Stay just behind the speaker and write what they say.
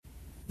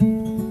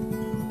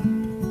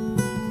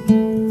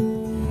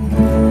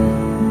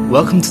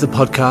Welcome to the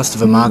podcast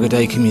of Imago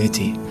Dei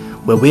Community,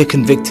 where we are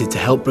convicted to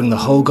help bring the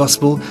whole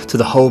gospel to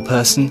the whole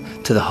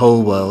person, to the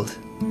whole world.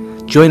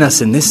 Join us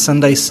in this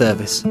Sunday's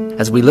service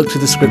as we look to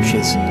the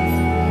scriptures,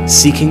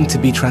 seeking to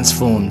be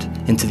transformed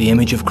into the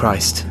image of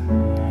Christ. Good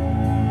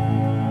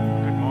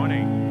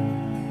morning.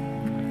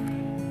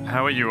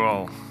 How are you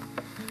all?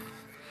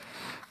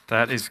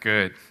 That is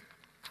good.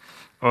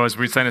 Or as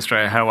we say in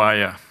Australia, how are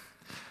you?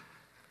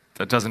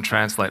 That doesn't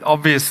translate,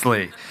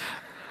 obviously.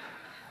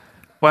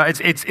 Well,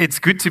 it's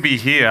good to be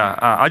here.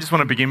 I just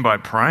want to begin by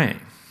praying.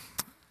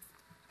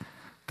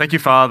 Thank you,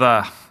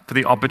 Father, for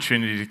the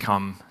opportunity to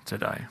come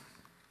today.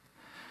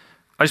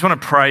 I just want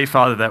to pray,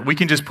 Father, that we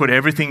can just put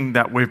everything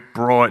that we've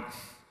brought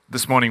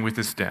this morning with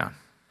us down.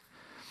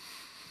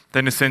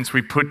 Then, in a sense,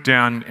 we put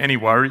down any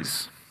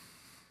worries.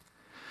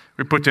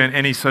 We put down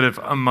any sort of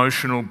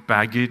emotional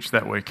baggage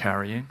that we're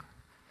carrying.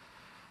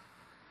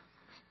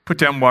 Put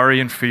down worry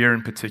and fear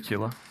in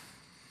particular.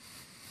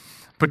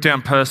 Put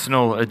down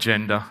personal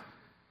agenda.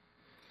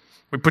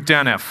 We put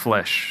down our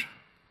flesh.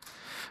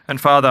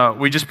 And Father,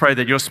 we just pray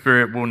that your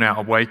Spirit will now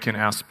awaken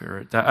our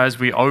spirit, that as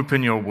we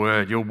open your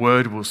word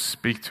will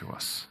speak to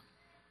us.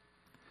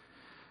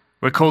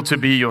 We're called to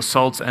be your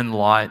salt and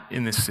light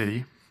in this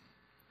city,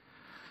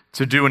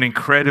 to do an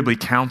incredibly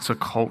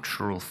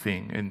countercultural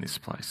thing in this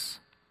place.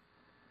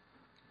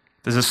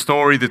 There's a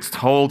story that's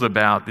told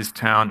about this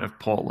town of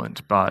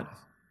Portland, but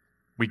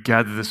we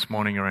gather this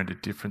morning around a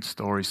different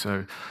story.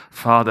 So,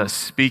 Father,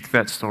 speak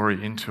that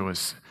story into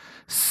us.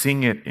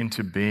 Sing it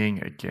into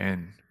being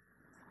again.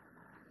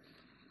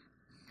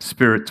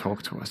 Spirit,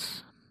 talk to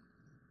us.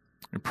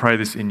 We pray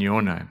this in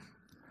your name.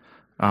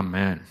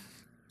 Amen.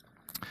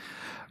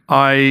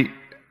 I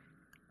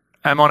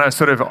am on a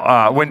sort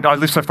of, when I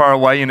live so far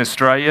away in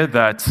Australia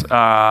that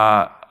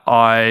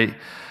I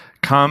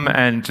come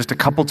and just a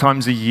couple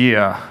times a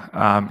year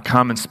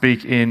come and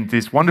speak in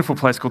this wonderful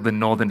place called the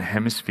Northern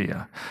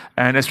Hemisphere.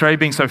 And Australia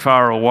being so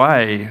far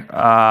away,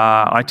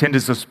 I tend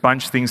to just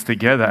bunch things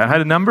together. I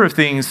had a number of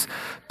things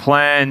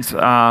planned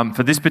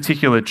for this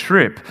particular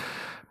trip,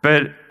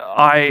 but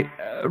I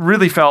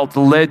really felt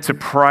led to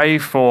pray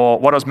for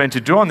what I was meant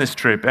to do on this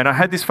trip. And I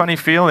had this funny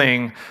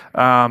feeling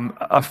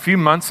a few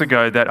months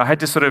ago that I had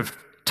to sort of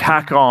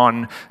tack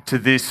on to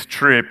this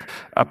trip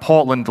a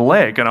Portland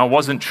leg, and I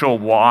wasn't sure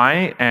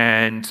why,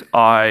 and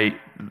I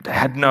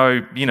had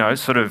no,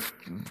 sort of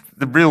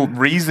the real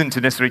reason to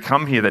necessarily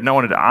come here, that no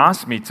one had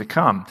asked me to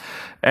come.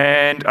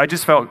 And I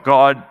just felt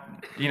God,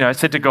 I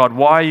said to God,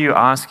 why are you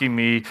asking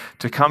me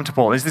to come to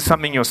Portland? Is this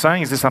something you're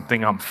saying? Is this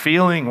something I'm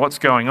feeling? What's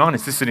going on?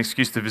 Is this an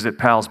excuse to visit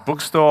Pal's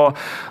bookstore?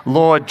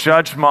 Lord,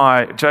 judge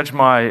my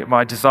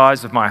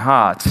desires of my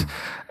heart.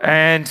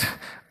 And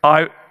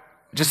I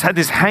just had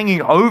this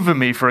hanging over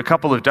me for a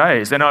couple of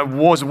days. And I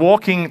was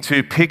walking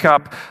to pick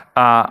up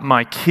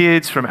my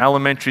kids from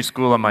elementary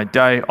school on my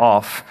day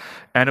off.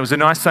 And it was a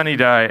nice sunny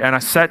day. And I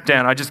sat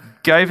down. I just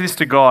gave this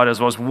to God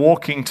as I was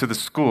walking to the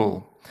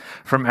school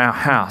from our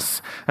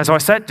house. And so I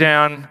sat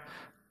down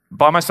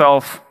by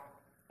myself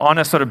on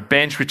a sort of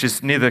bench, which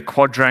is near the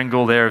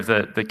quadrangle there of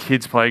the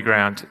kids'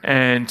 playground.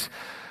 And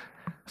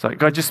it's like,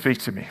 God, just speak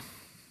to me.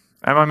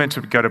 Am I meant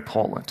to go to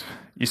Portland?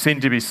 You seem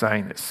to be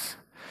saying this.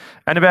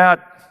 And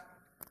about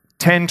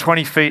 10,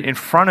 20 feet in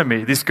front of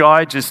me, this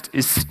guy just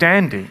is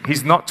standing.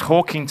 He's not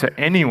talking to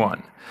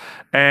anyone.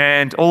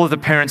 And all of the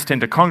parents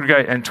tend to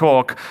congregate and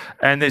talk,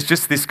 and there's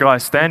just this guy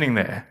standing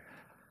there.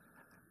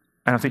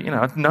 And I think,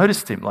 I've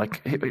noticed him,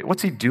 like,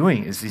 what's he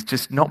doing? Is he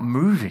just not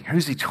moving?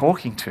 Who's he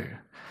talking to?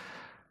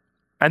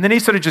 And then he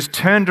sort of just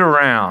turned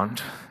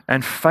around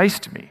and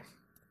faced me.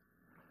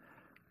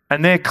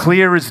 And there,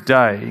 clear as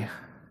day,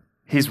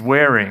 he's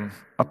wearing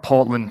a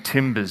Portland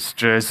Timbers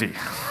jersey.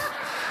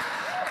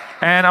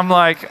 And I'm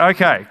like,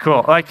 okay,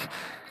 cool. Like,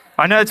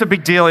 I know it's a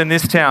big deal in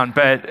this town,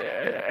 but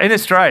in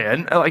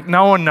Australia, like,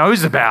 no one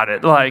knows about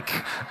it. Like,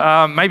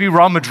 maybe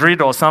Real Madrid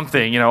or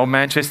something, or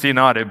Manchester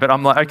United. But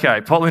I'm like,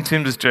 okay, Portland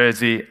Timbers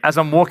jersey. As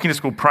I'm walking to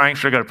school praying,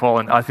 should I go to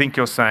Portland? I think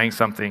you're saying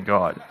something,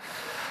 God.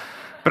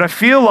 But I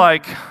feel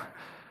like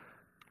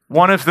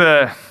one of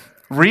the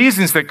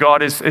reasons that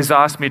God has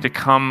asked me to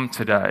come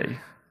today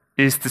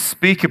is to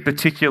speak a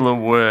particular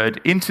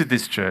word into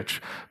this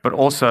church, but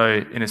also,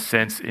 in a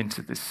sense,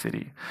 into this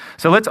city.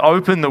 So let's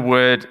open the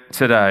word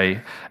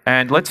today,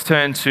 and let's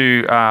turn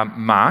to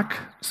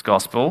Mark's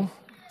Gospel,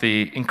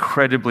 the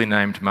incredibly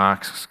named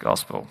Mark's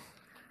Gospel.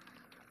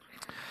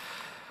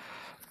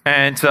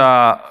 And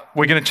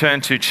we're going to turn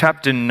to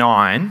chapter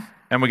 9,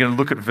 and we're going to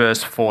look at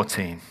verse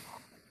 14.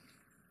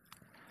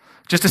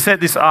 Just to set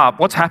this up,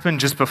 what's happened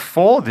just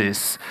before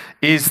this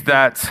is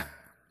that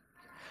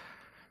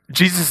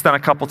Jesus has done a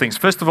couple things.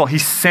 First of all, he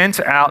sent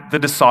out the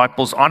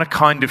disciples on a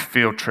kind of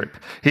field trip.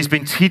 He's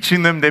been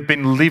teaching them. They've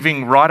been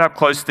living right up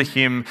close to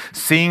him,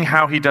 seeing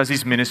how he does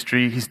his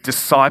ministry. He's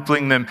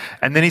discipling them.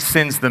 And then he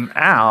sends them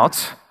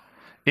out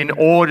in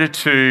order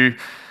to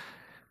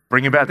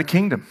bring about the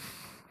kingdom,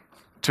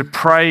 to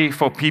pray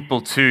for people,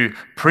 to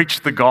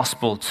preach the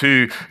gospel,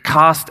 to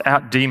cast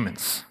out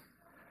demons.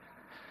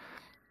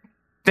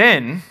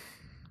 Then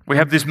we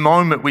have this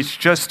moment which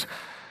just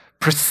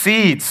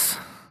precedes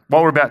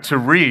what we're about to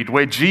read,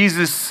 where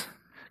Jesus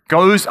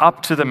goes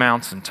up to the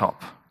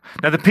mountaintop.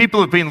 Now, the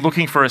people have been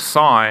looking for a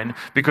sign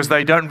because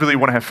they don't really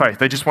want to have faith.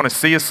 They just want to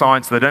see a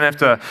sign so they don't have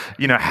to,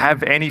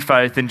 have any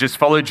faith and just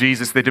follow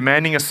Jesus. They're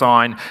demanding a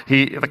sign.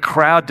 The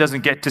crowd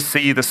doesn't get to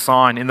see the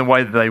sign in the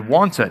way that they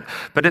want it.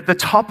 But at the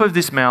top of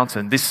this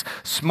mountain, this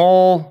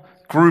small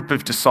group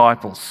of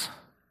disciples,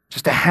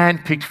 just a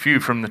hand-picked few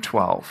from the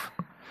 12,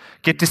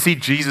 get to see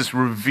Jesus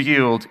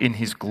revealed in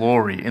his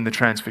glory in the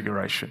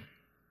transfiguration.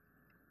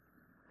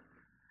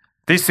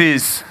 This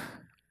is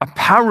a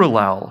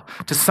parallel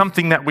to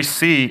something that we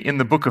see in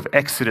the book of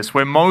Exodus,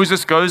 where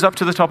Moses goes up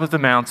to the top of the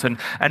mountain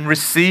and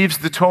receives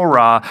the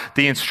Torah,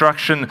 the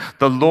instruction,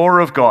 the law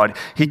of God.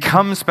 He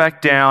comes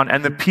back down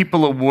and the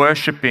people are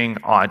worshipping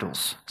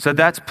idols. So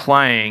that's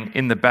playing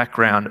in the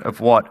background of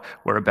what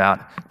we're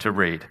about to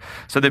read.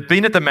 So they've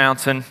been at the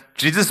mountain,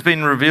 Jesus has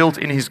been revealed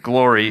in his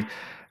glory,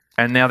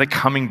 and now they're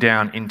coming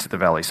down into the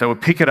valley. So we'll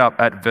pick it up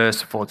at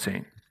verse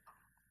 14.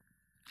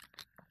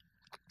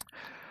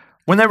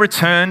 When they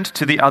returned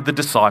to the other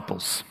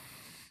disciples,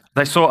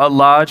 they saw a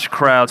large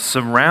crowd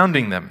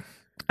surrounding them,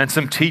 and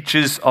some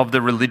teachers of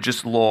the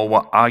religious law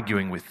were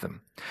arguing with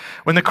them.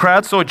 When the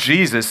crowd saw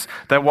Jesus,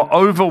 they were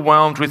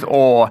overwhelmed with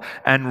awe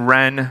and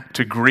ran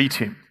to greet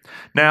him.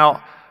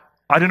 Now,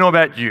 I don't know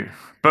about you,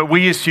 but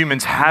we as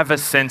humans have a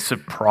sense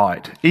of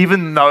pride.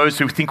 Even those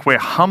who think we're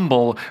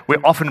humble,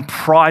 we're often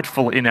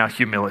prideful in our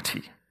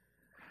humility.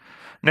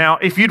 Now,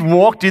 if you'd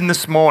walked in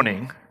this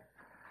morning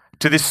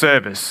to this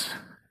service,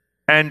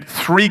 and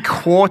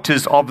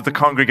 3/4 of the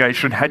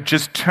congregation had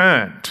just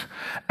turned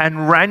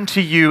and ran to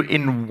you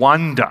in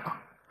wonder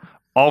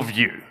of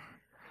you,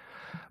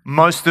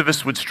 most of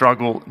us would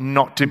struggle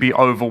not to be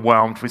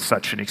overwhelmed with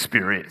such an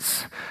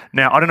experience.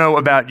 Now, I don't know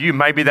about you,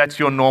 maybe that's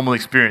your normal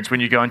experience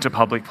when you go into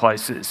public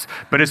places,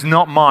 but it's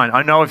not mine.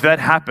 I know if that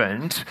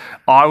happened,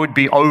 I would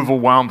be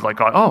overwhelmed, like,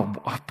 oh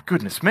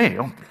goodness me,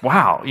 oh,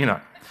 wow,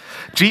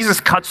 Jesus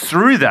cuts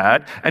through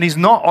that, and he's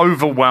not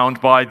overwhelmed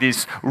by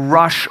this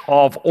rush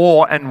of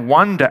awe and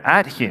wonder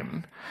at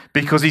him,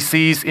 because he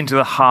sees into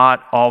the heart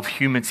of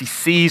humans. He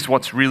sees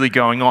what's really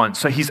going on.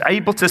 So he's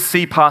able to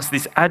see past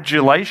this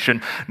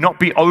adulation, not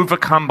be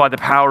overcome by the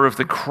power of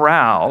the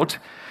crowd,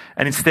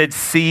 and instead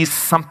sees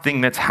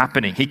something that's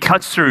happening. He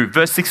cuts through.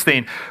 Verse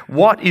 16,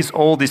 what is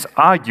all this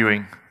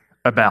arguing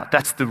about?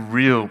 That's the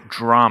real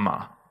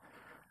drama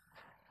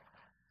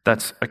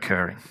that's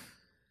occurring.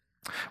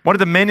 One of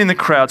the men in the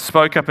crowd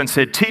spoke up and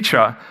said,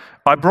 "Teacher,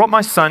 I brought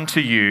my son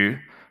to you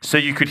so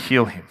you could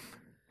heal him.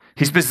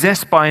 He's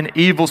possessed by an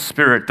evil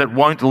spirit that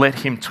won't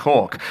let him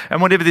talk.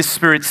 And whenever this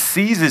spirit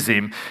seizes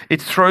him,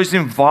 it throws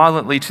him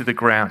violently to the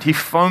ground. He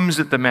foams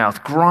at the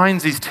mouth,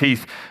 grinds his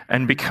teeth,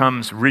 and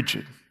becomes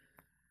rigid."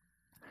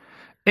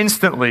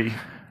 Instantly,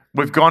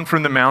 we've gone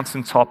from the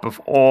mountaintop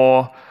of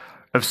awe,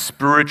 of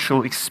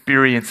spiritual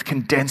experience,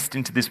 condensed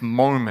into this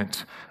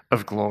moment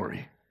of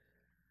glory.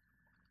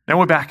 Now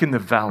we're back in the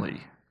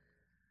valley.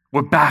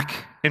 We're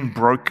back in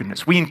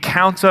brokenness. We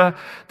encounter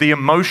the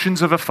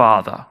emotions of a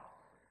father,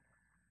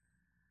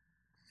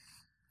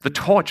 the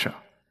torture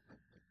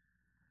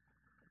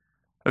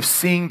of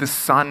seeing the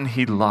son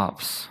he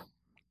loves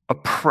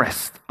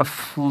oppressed,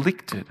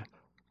 afflicted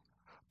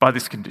by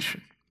this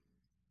condition.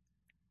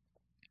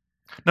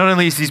 Not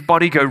only does his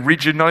body go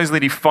rigid, not only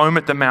did he foam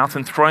at the mouth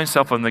and throw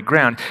himself on the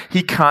ground,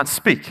 he can't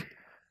speak.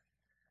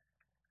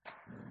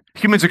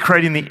 Humans are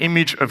creating the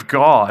image of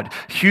God.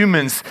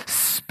 Humans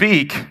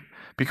speak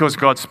because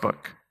God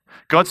spoke.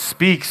 God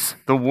speaks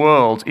the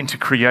world into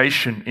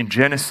creation in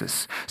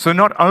Genesis. So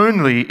not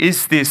only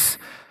is this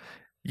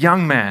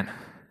young man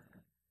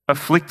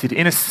afflicted,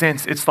 in a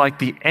sense, it's like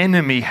the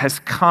enemy has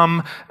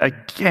come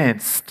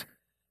against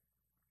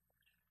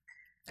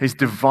his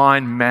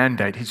divine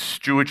mandate, his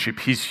stewardship,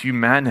 his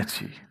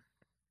humanity.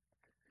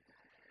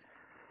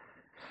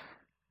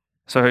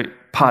 So,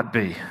 part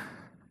B.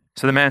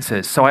 So the man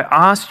says, "So I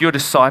asked your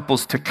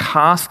disciples to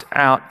cast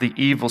out the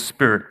evil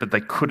spirit, but they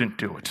couldn't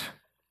do it."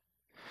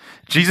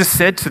 Jesus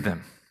said to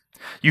them,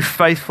 "You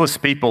faithless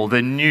people,"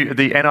 the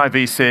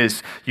NIV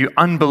says, "you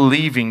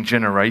unbelieving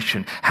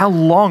generation, how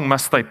long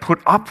must they put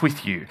up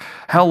with you?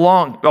 How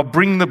long, I'll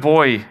bring the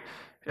boy."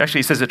 Actually,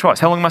 he says it twice.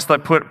 "How long must I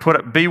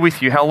be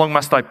with you? How long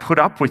must I put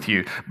up with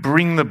you?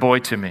 Bring the boy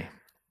to me."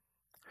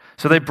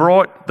 So they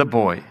brought the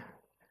boy.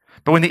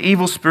 But when the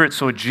evil spirit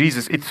saw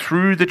Jesus, it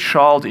threw the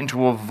child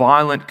into a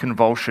violent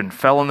convulsion,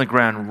 fell on the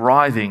ground,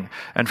 writhing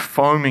and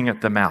foaming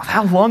at the mouth.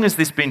 "How long has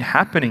this been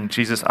happening?"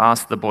 Jesus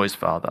asked the boy's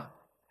father.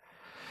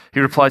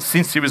 He replied,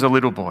 "Since he was a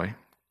little boy.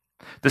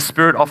 The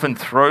spirit often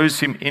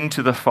throws him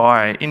into the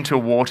fire, into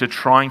water,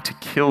 trying to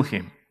kill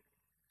him."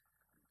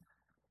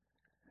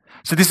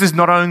 So this is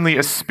not only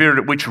a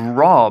spirit which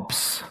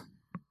robs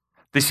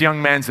this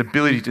young man's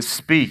ability to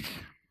speak.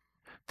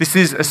 This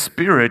is a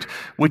spirit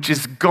which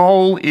its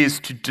goal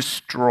is to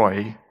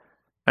destroy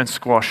and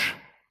squash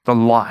the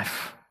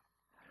life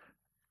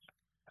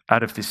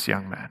out of this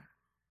young man.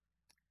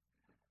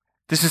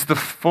 This is the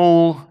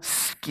full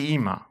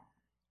schema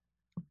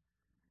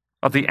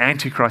of the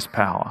Antichrist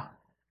power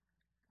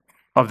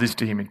of this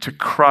demon, to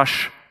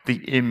crush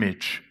the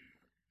image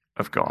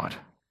of God.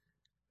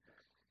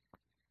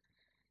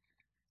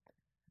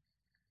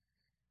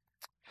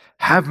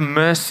 Have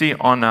mercy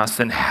on us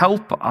and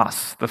help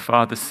us, the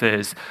Father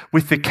says,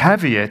 with the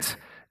caveat,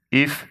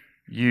 if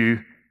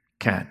you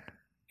can.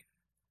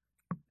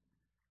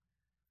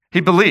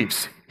 He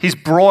believes. He's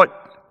brought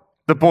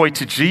the boy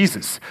to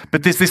Jesus,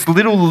 but there's this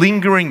little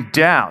lingering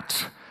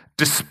doubt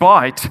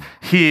despite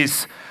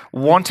his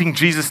wanting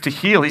Jesus to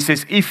heal. He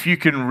says, if you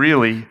can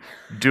really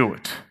do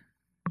it.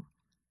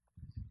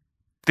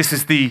 This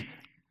is the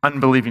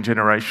unbelieving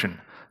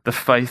generation, the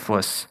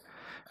faithless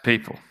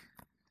people.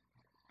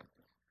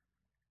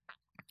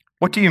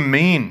 What do you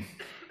mean,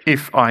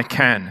 if I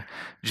can?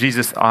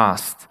 Jesus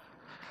asked.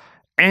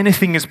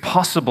 Anything is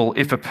possible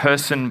if a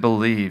person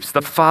believes.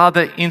 The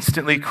father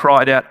instantly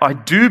cried out, I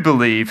do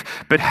believe,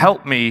 but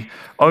help me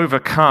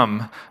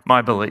overcome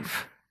my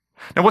belief.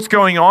 Now, what's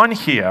going on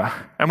here,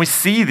 and we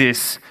see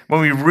this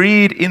when we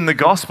read in the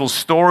gospel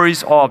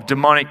stories of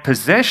demonic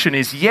possession,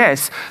 is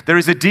yes, there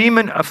is a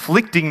demon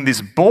afflicting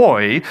this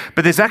boy,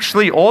 but there's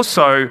actually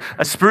also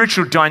a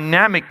spiritual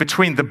dynamic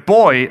between the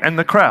boy and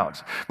the crowd.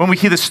 When we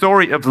hear the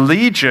story of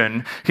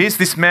Legion, here's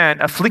this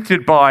man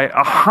afflicted by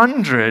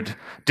 100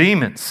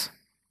 demons.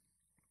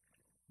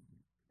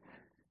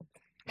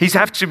 He's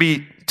have to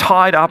be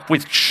tied up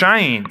with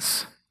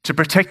chains to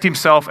protect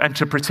himself and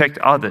to protect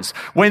others.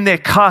 When they're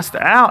cast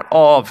out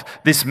of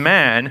this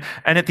man,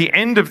 and at the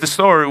end of the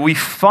story, we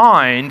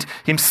find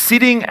him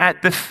sitting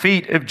at the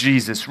feet of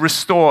Jesus,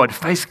 restored,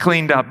 face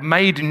cleaned up,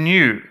 made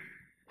new.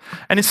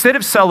 And instead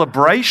of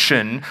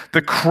celebration,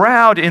 the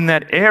crowd in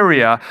that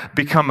area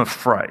become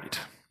afraid.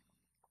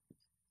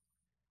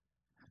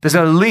 There's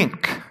a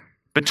link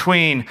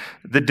between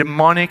the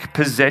demonic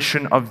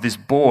possession of this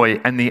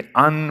boy and the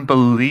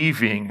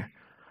unbelieving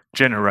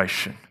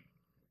generation.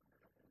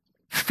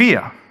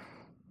 Fear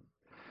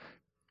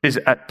is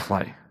at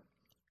play.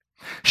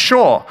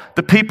 Sure,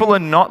 the people are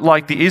not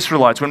like the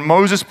Israelites. When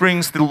Moses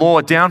brings the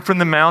law down from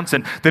the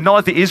mountain, they're not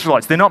like the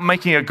Israelites. They're not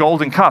making a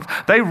golden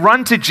calf. They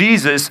run to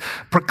Jesus,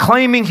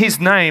 proclaiming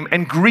his name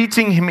and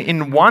greeting him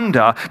in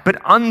wonder.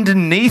 But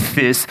underneath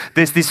this,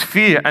 there's this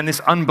fear and this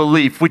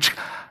unbelief, which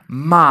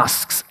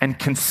masks and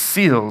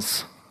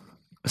conceals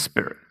a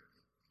spirit.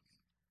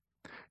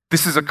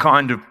 This is a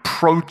kind of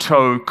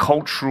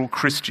proto-cultural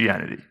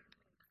Christianity,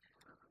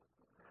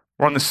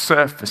 where on the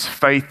surface,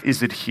 faith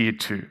is adhered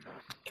to.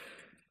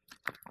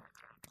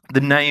 The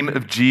name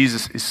of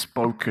Jesus is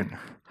spoken,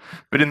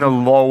 but in the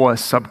lower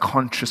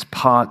subconscious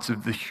parts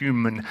of the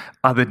human,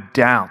 other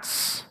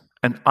doubts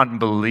and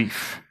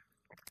unbelief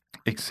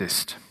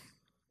exist.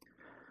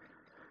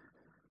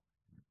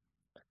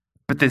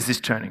 But there's this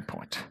turning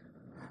point.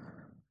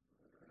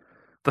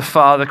 The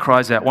Father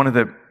cries out, one of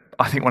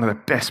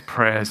the best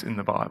prayers in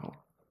the Bible.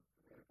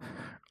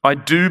 I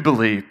do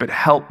believe, but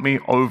help me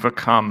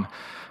overcome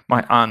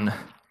my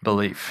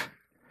unbelief.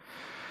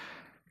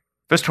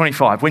 Verse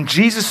 25, when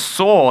Jesus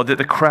saw that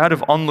the crowd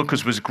of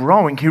onlookers was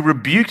growing, he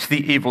rebuked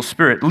the evil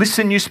spirit.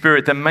 Listen, you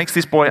spirit that makes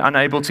this boy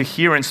unable to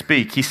hear and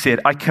speak. He said,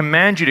 I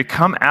command you to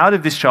come out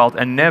of this child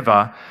and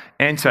never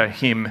enter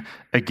him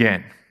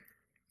again.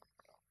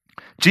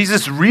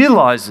 Jesus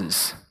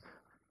realizes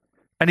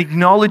and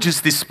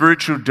acknowledges this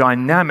spiritual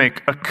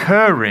dynamic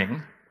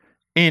occurring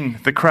in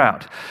the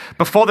crowd.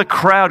 Before the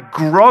crowd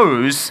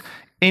grows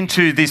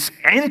into this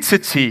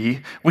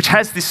entity which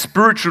has this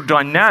spiritual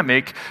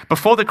dynamic,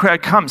 before the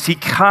crowd comes, he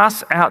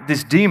casts out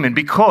this demon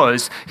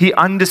because he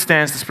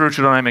understands the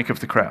spiritual dynamic of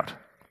the crowd.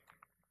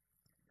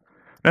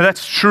 Now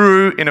that's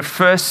true in a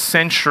first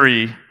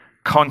century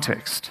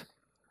context.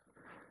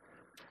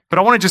 But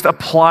I want to just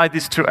apply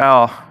this to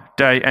our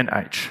day and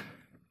age.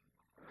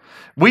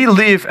 We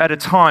live at a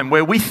time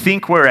where we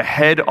think we're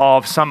ahead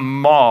of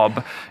some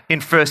mob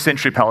in first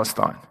century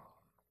Palestine,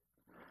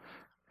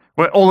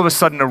 where all of a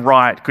sudden a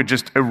riot could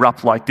just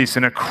erupt like this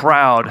and a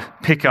crowd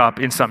pick up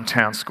in some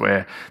town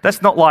square.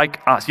 That's not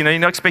like us. You're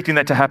not expecting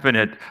that to happen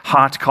at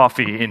Heart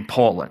Coffee in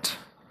Portland.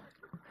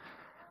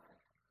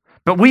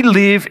 But we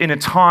live in a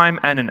time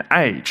and an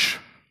age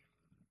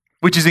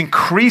which is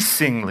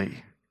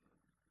increasingly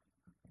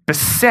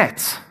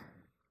beset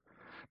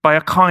by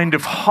a kind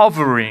of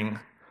hovering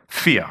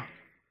fear.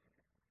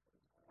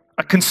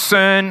 A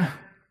concern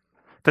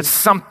that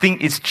something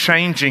is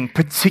changing,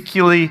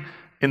 particularly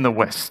in the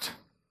West.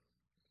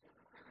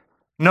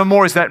 No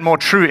more is that more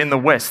true in the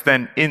West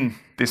than in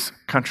this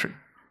country,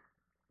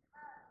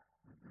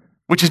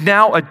 which is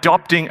now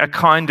adopting a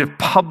kind of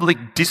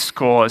public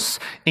discourse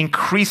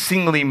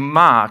increasingly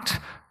marked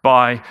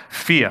by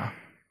fear.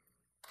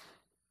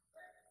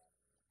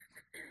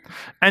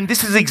 And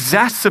this is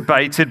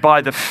exacerbated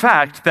by the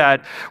fact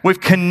that we've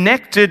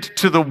connected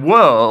to the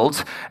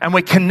world and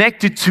we're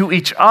connected to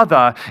each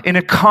other in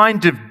a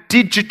kind of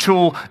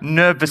digital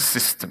nervous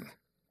system.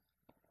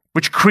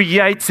 which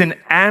creates an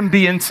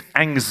ambient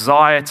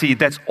anxiety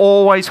that's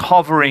always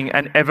hovering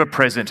and ever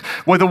present,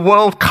 where the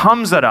world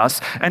comes at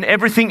us and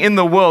everything in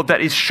the world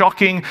that is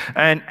shocking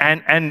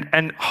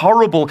and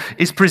horrible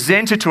is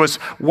presented to us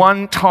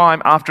one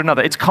time after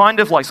another. It's kind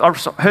of like, I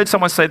heard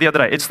someone say the other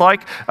day, it's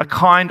like a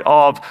kind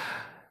of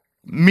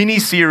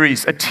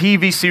mini-series, a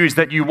TV series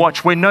that you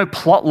watch where no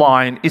plot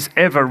line is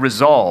ever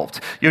resolved.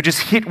 You're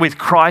just hit with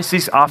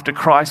crisis after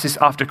crisis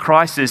after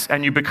crisis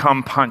and you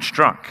become punch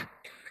drunk.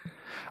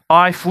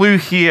 I flew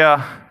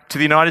here to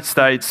the United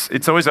States.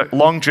 It's always a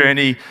long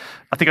journey.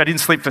 I think I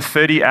didn't sleep for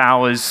 30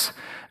 hours.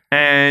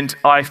 And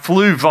I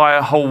flew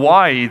via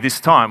Hawaii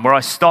this time, where I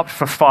stopped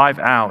for 5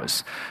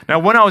 hours. Now,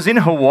 when I was in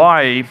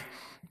Hawaii,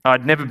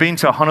 I'd never been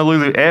to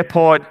Honolulu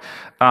Airport.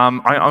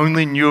 I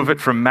only knew of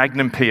it from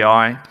Magnum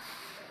PI.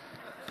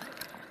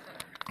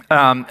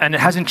 And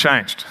it hasn't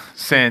changed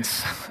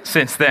since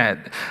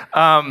then.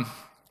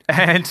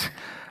 And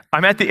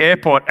I'm at the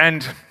airport,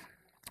 and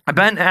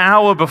about an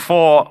hour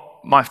before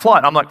my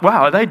flight, I'm like,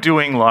 wow, are they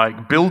doing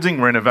like building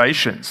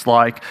renovations?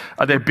 Like,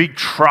 are there big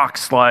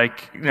trucks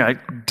like,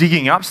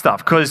 digging up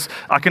stuff? Because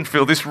I can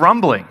feel this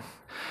rumbling.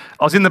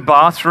 I was in the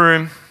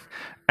bathroom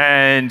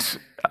and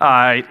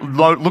I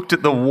looked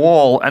at the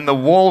wall and the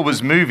wall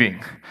was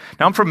moving.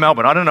 Now, I'm from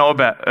Melbourne. I don't know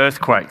about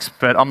earthquakes,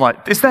 but I'm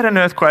like, is that an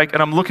earthquake?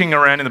 And I'm looking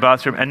around in the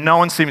bathroom and no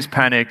one seems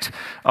panicked.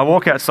 I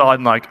walk outside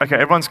and like, okay,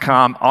 everyone's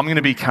calm. I'm going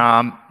to be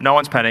calm. No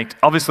one's panicked.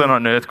 Obviously not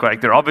an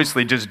earthquake. They're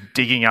obviously just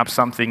digging up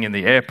something in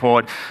the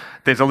airport.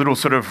 There's a little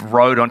sort of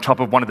road on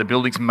top of one of the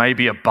buildings.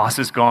 Maybe a bus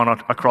has gone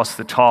across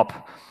the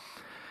top.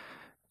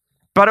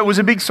 But it was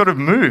a big sort of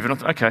move. And I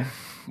thought, okay,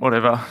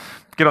 whatever.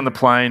 Get on the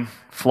plane,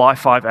 fly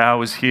 5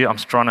 hours here. I'm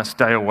trying to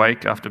stay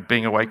awake after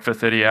being awake for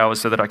 30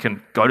 hours so that I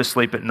can go to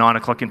sleep at 9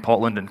 o'clock in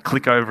Portland and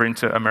click over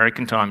into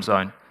American time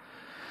zone.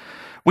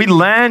 We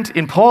land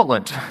in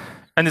Portland,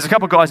 and there's a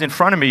couple of guys in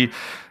front of me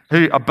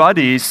who are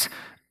buddies,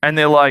 and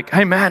they're like,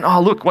 hey man,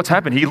 oh look, what's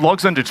happened? He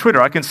logs onto Twitter.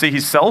 I can see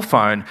his cell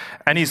phone,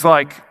 and he's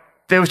like,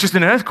 there was just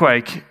an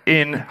earthquake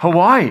in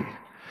Hawaii.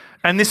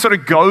 And this sort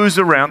of goes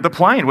around the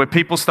plane where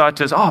people start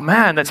to, oh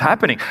man, that's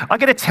happening. I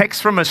get a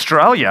text from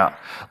Australia,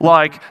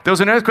 like, there was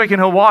an earthquake in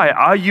Hawaii,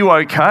 are you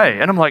okay?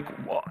 And I'm like,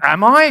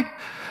 am I?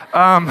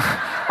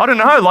 I don't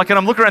know, and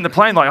I'm looking around the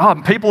plane like, oh,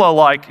 people are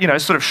like,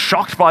 sort of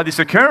shocked by this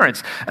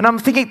occurrence. And I'm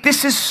thinking,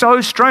 this is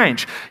so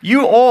strange.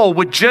 You all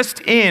were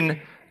just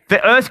in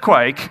the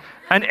earthquake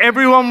and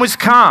everyone was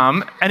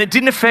calm and it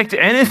didn't affect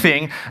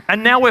anything.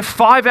 And now we're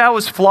 5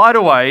 hours flight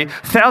away,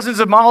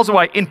 thousands of miles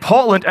away in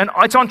Portland, and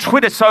it's on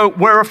Twitter, so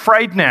we're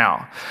afraid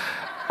now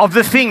of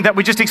the thing that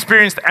we just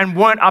experienced and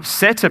weren't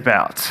upset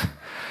about.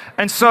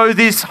 And so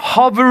this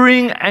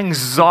hovering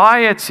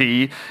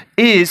anxiety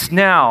is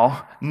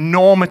now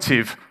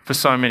normative for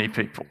so many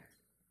people.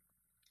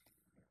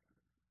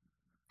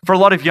 For a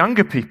lot of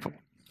younger people,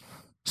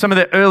 some of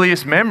their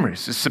earliest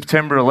memories is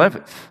September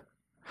 11th.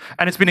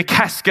 And it's been a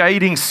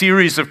cascading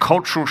series of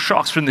cultural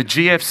shocks, from the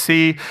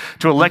GFC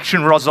to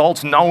election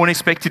results no one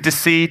expected to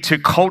see, to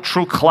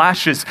cultural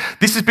clashes.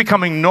 This is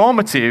becoming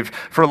normative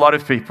for a lot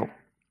of people.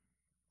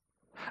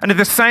 And at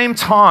the same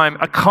time,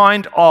 a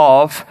kind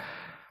of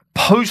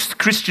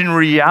post-Christian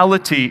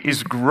reality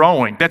is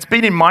growing. That's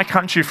been in my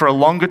country for a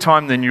longer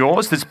time than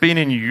yours. That's been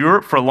in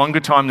Europe for a longer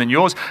time than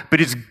yours.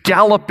 But it's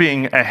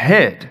galloping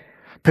ahead,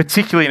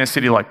 particularly in a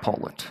city like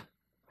Portland,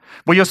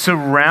 where you're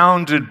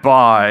surrounded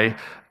by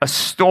a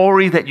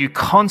story that you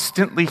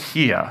constantly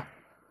hear,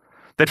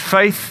 that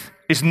faith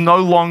is no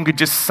longer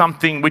just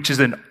something which is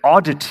an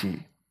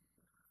oddity.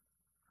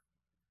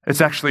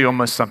 It's actually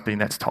almost something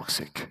that's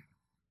toxic.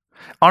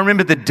 I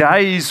remember the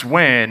days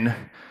when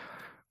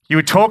you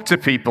would talk to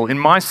people in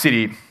my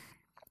city,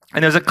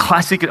 and there's a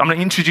classic, I'm going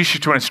to introduce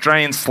you to an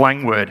Australian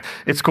slang word.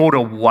 It's called a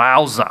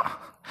wowser.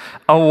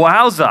 A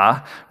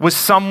wowser was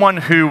someone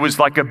who was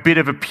like a bit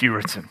of a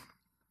Puritan.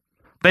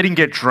 They didn't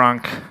get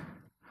drunk.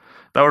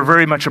 They were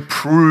very much a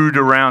prude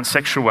around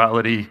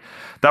sexuality.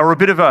 They were a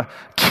bit of a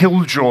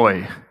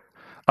killjoy,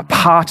 a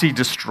party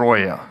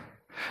destroyer.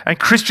 And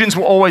Christians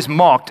were always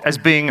mocked as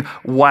being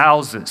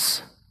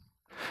wowsers.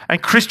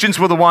 And Christians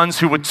were the ones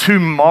who were too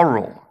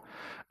moral.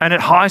 And at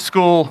high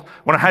school,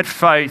 when I had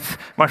faith,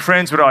 my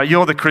friends would go,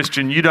 you're the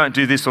Christian, you don't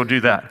do this or do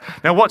that.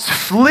 Now what's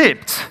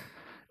flipped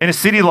in a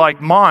city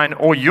like mine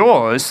or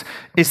yours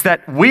is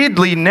that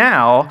weirdly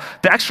now,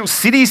 the actual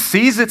city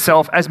sees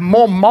itself as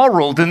more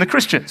moral than the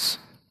Christians.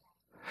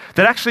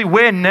 That actually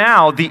we're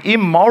now the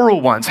immoral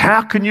ones.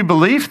 How can you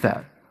believe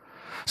that?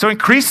 So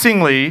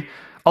increasingly,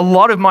 a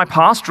lot of my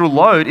pastoral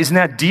load is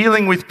now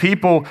dealing with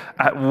people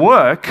at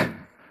work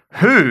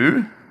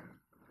who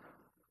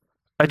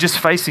are just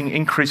facing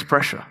increased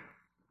pressure,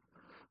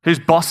 whose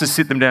bosses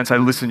sit them down and say,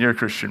 listen, you're a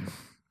Christian.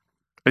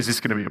 Is this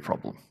going to be a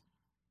problem?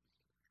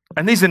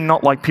 And these are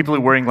not like people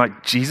who are wearing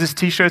like Jesus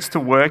t-shirts to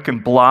work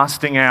and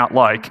blasting out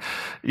like,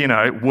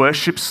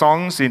 worship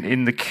songs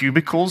in the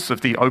cubicles of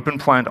the open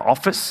planned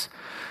office.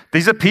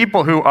 These are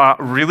people who are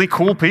really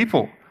cool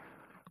people,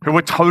 who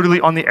are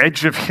totally on the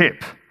edge of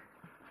hip,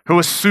 who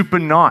are super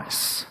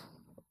nice.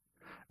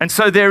 And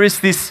so there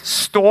is this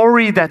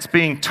story that's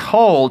being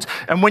told.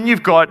 And when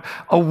you've got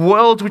a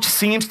world which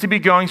seems to be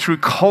going through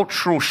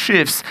cultural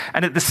shifts,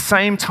 and at the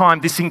same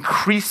time, this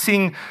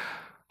increasing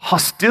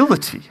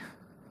hostility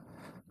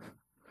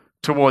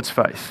towards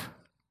faith,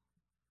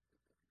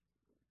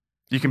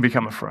 you can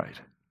become afraid.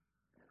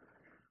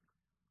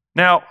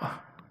 Now,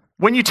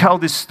 when you tell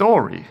this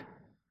story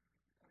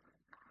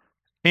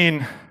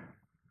in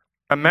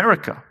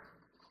America,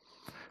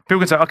 people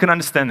can say, I can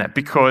understand that,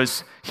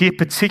 because here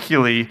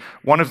particularly,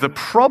 one of the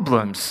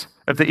problems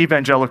of the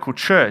evangelical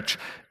church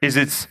is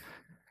it's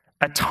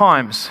at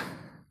times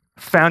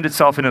found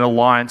itself in an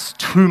alliance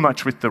too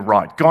much with the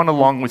right, gone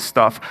along with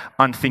stuff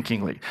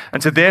unthinkingly.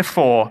 And so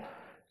therefore,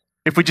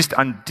 if we just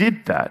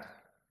undid that,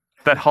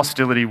 that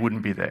hostility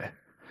wouldn't be there.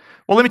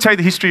 Well, let me tell you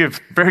the history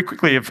very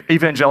quickly of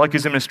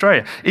evangelicalism in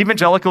Australia.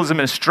 Evangelicalism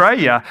in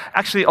Australia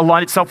actually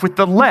aligned itself with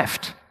the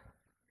left,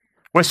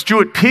 where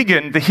Stuart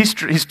Piggin, the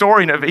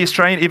historian of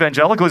Australian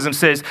evangelicalism,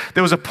 says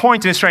there was a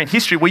point in Australian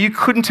history where you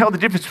couldn't tell the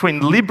difference between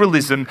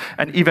liberalism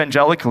and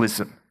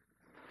evangelicalism.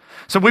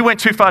 So we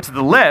went too far to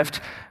the left,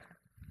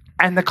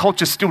 and the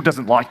culture still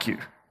doesn't like you.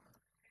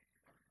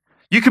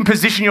 You can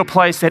position your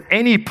place at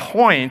any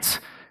point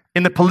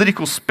in the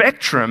political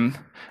spectrum,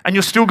 and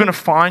you're still going to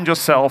find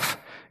yourself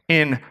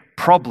in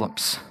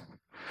problems.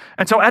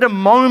 And so at a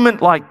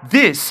moment like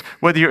this,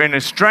 whether you're in an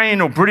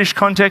Australian or British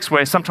context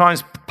where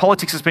sometimes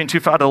politics has been too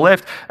far to the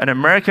left, an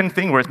American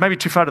thing where it's maybe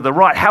too far to the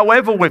right,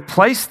 however we've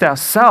placed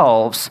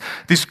ourselves,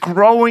 this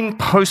growing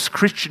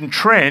post-Christian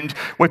trend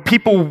where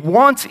people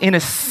want, in a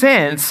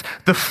sense,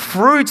 the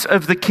fruits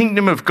of the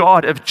kingdom of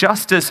God, of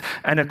justice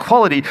and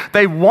equality.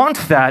 They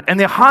want that, and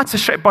their hearts are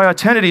shaped by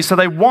eternity, so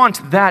they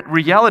want that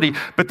reality,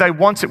 but they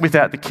want it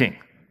without the king.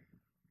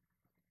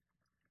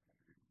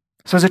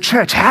 So as a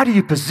church, how do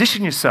you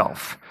position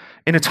yourself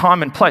in a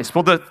time and place?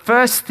 Well, the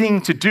first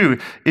thing to do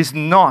is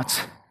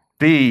not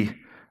be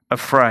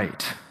afraid.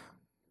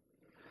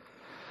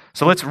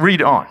 So let's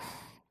read on.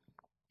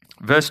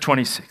 Verse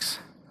 26.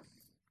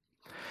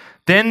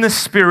 Then the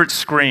Spirit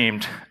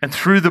screamed and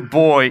threw the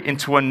boy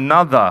into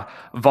another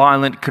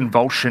violent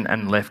convulsion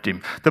and left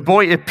him. The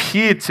boy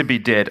appeared to be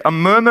dead. A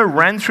murmur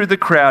ran through the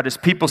crowd as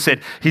people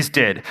said, "He's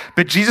dead."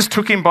 But Jesus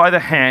took him by the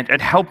hand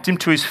and helped him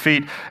to his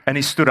feet, and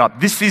he stood up.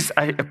 This is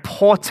a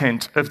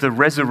portent of the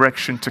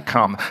resurrection to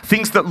come.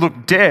 Things that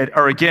look dead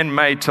are again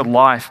made to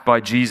life by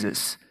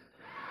Jesus.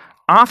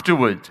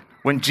 Afterward,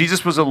 when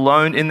Jesus was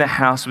alone in the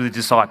house with the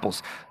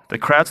disciples, the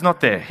crowd's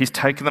not there. He's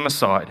taken them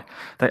aside.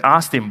 They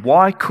asked him,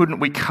 "Why couldn't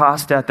we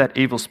cast out that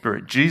evil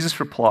spirit?" Jesus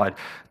replied,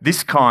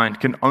 "This kind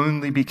can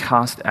only be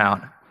cast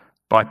out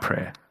by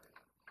prayer."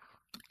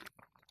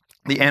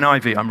 The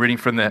NIV, I'm reading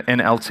from the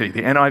NLT.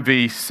 The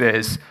NIV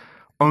says,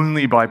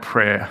 only by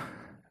prayer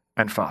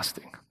and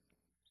fasting.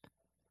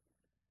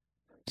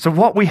 So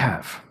what we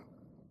have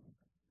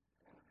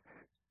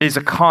is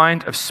a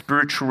kind of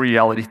spiritual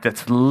reality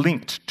that's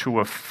linked to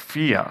a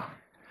fear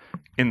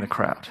in the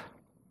crowd.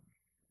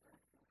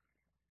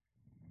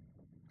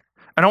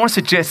 And I want to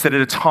suggest that at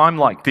a time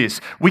like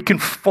this, we can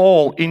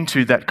fall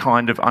into that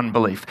kind of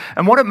unbelief.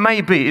 And what it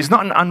may be is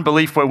not an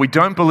unbelief where we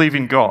don't believe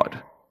in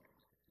God,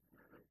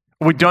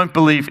 or we don't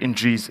believe in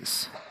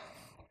Jesus.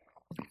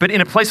 But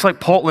in a place like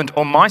Portland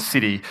or my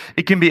city,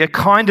 it can be a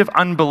kind of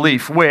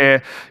unbelief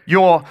where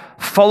you're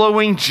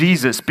following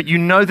Jesus, but you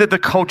know that the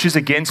culture's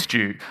against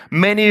you.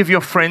 Many of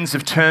your friends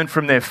have turned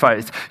from their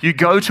faith. You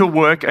go to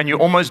work and you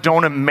almost don't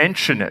want to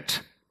mention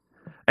it.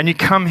 And you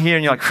come here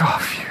and you're like, oh,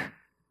 phew.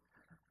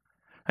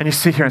 And you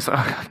sit here and say,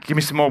 oh, give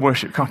me some more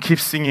worship. Come on, keep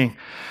singing.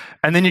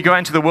 And then you go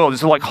into the world.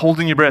 It's like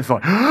holding your breath,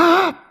 like,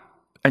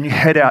 and you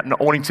head out not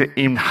wanting to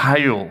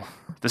inhale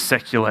the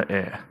secular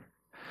air.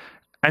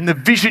 And the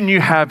vision you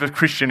have of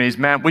Christian is,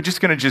 man, we're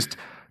just going to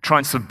try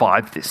and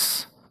survive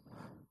this.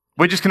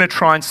 We're just going to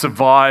try and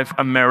survive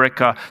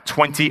America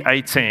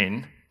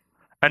 2018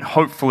 and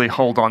hopefully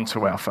hold on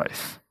to our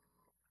faith.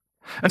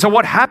 And so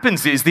what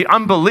happens is the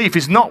unbelief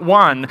is not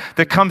one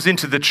that comes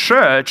into the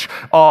church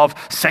of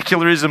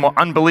secularism or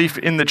unbelief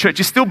in the church.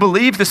 You still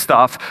believe the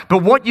stuff, but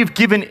what you've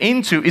given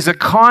into is a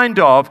kind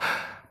of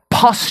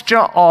posture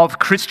of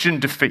Christian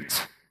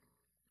defeat,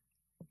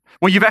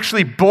 where you've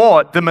actually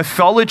bought the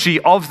mythology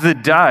of the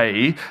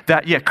day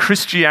that,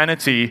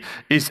 Christianity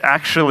is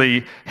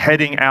actually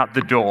heading out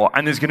the door,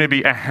 and there's going to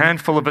be a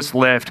handful of us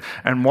left,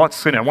 and what's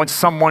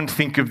someone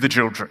think of the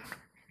children?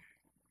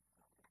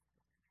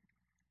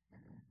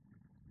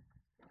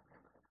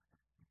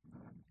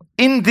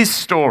 In this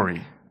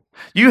story,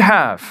 you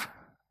have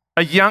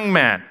a young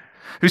man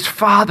whose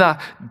father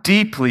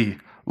deeply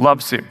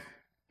loves him,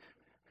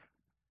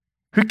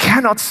 who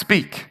cannot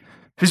speak,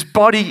 whose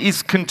body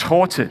is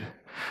contorted,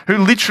 who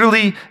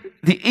literally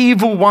the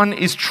evil one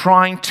is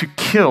trying to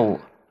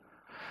kill.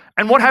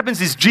 And what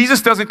happens is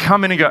Jesus doesn't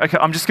come in and go, okay,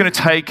 I'm just going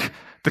to take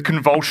the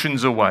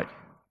convulsions away.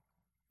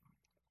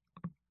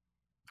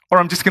 Or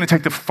I'm just going to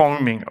take the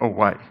foaming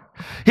away.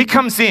 He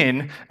comes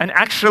in and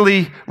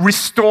actually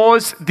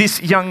restores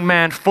this young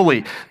man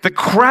fully. The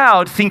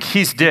crowd think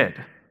he's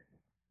dead,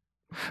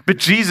 but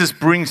Jesus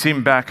brings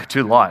him back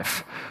to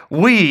life.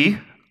 We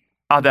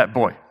are that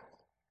boy.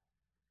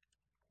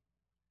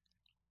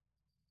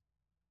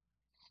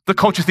 The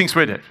culture thinks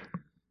we're dead.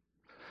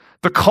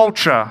 The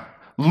culture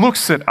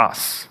looks at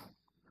us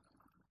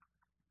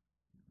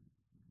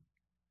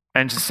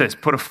and just says,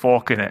 put a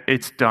fork in it.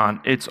 It's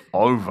done. It's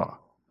over.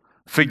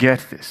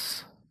 Forget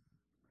this.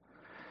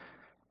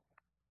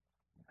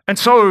 And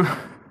so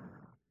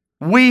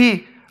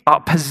we are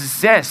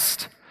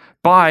possessed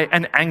by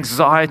an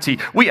anxiety.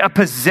 We are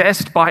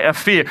possessed by a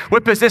fear.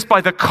 We're possessed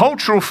by the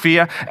cultural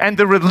fear and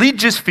the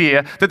religious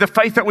fear that the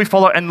faith that we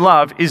follow and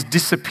love is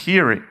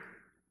disappearing.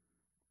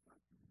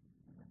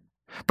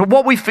 But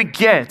what we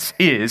forget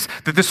is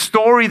that the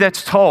story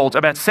that's told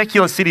about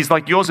secular cities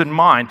like yours and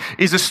mine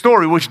is a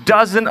story which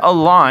doesn't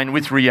align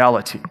with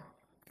reality.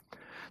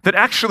 That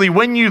actually,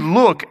 when you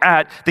look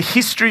at the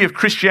history of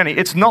Christianity,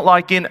 it's not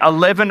like in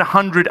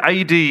 1100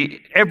 AD,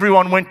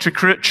 everyone went to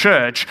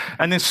church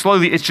and then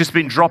slowly it's just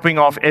been dropping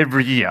off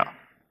every year.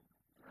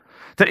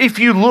 That if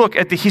you look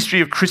at the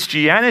history of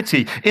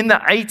Christianity, in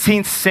the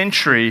 18th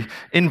century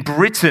in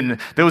Britain,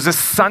 there was a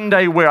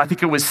Sunday where I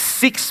think it was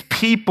 6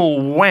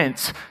 people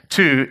went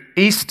to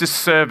Easter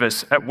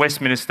service at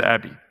Westminster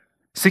Abbey.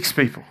 6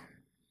 people.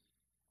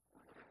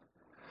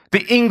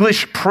 The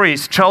English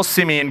priest, Charles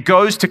Simeon,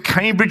 goes to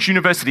Cambridge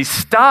University,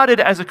 started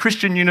as a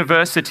Christian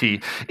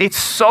university. It's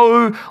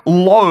so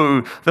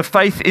low, the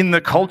faith in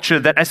the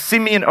culture, that as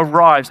Simeon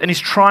arrives and he's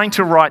trying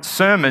to write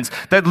sermons,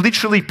 that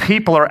literally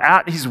people are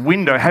out his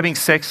window having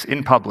sex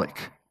in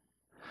public.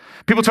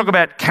 People talk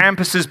about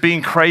campuses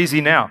being crazy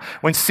now.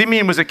 When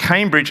Simeon was at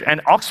Cambridge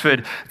and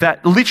Oxford,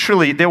 that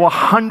literally there were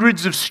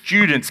hundreds of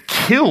students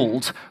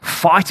killed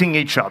fighting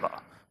each other.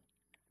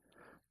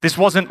 This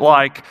wasn't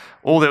like,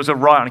 oh, there was a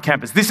riot on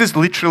campus. This is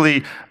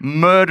literally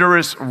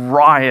murderous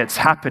riots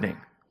happening.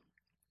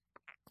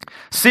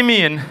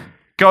 Simeon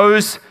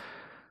goes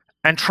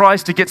and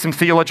tries to get some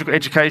theological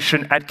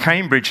education at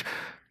Cambridge.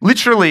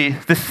 Literally,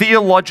 the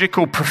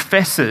theological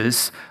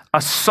professors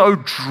are so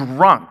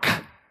drunk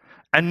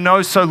and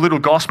know so little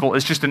gospel,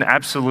 it's just an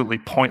absolutely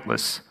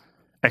pointless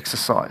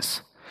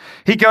exercise.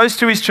 He goes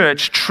to his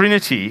church,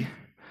 Trinity,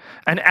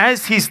 and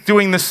as he's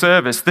doing the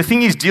service, the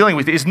thing he's dealing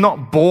with is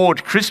not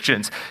bored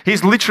Christians.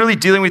 He's literally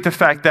dealing with the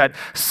fact that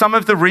some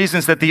of the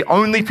reasons that the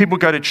only people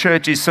go to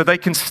church is so they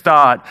can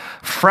start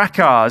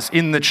fracas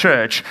in the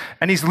church.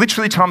 And he's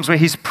literally times where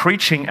he's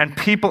preaching and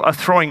people are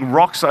throwing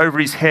rocks over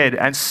his head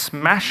and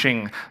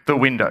smashing the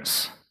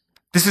windows.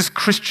 This is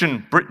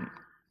Christian Britain.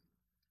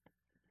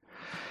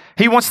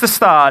 He wants to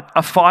start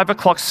a 5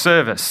 o'clock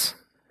service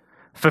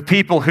for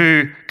people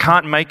who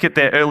can't make it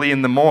there early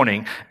in the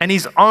morning, and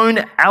his own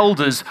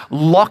elders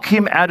lock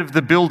him out of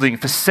the building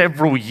for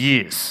several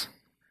years.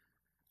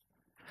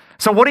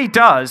 So what he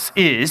does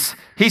is,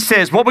 he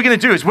says, what we're going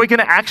to do is we're going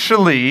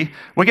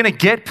to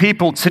get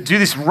people to do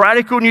this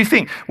radical new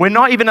thing. We're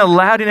not even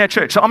allowed in our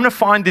church. So I'm going to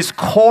find this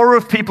core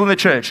of people in the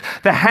church,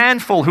 the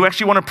handful who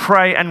actually want to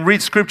pray and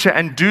read scripture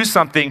and do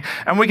something,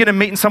 and we're going to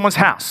meet in someone's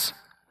house.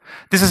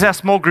 This is how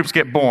small groups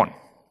get born.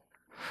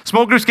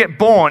 Small groups get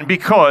born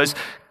because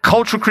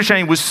cultural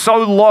Christianity was so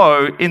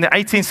low in the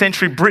 18th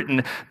century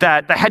Britain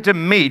that they had to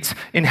meet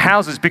in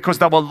houses because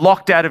they were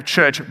locked out of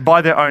church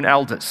by their own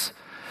elders.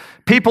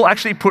 People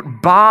actually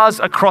put bars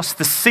across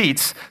the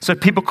seats so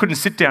people couldn't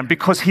sit down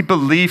because he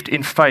believed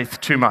in faith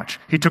too much.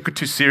 He took it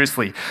too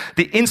seriously.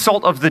 The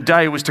insult of the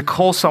day was to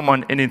call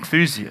someone an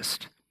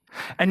enthusiast.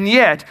 And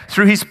yet,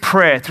 through his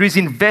prayer, through his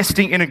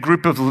investing in a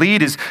group of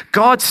leaders,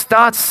 God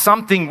starts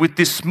something with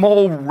this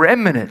small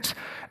remnant,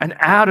 and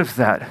out of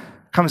that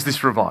comes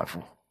this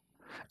revival.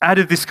 Out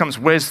of this comes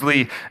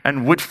Wesley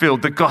and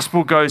Whitefield. The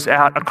gospel goes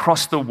out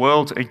across the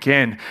world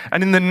again.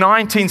 And in the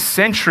 19th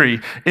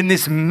century, in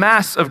this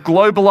mass of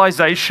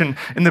globalization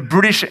in the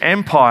British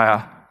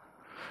Empire,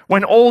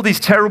 when all these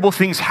terrible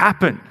things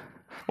happen,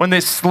 when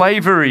there's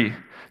slavery,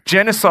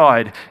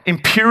 genocide,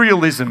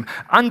 imperialism,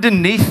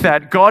 underneath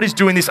that, God is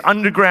doing this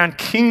underground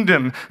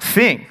kingdom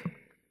thing.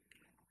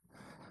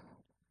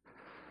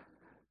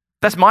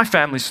 That's my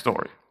family's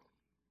story.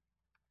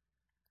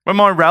 When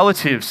my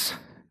relatives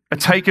are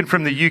taken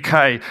from the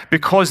UK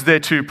because they're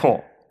too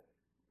poor.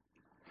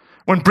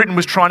 When Britain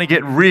was trying to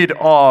get rid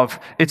of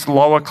its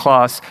lower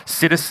class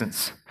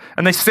citizens.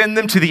 And they send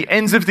them to the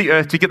ends of the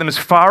earth to get them as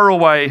far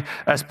away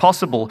as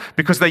possible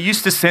because they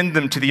used to send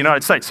them to the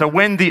United States. So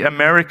when the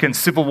American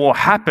Civil War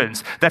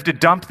happens, they have to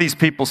dump these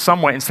people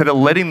somewhere instead of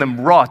letting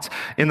them rot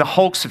in the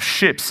hulks of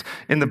ships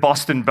in the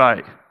Boston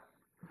Bay.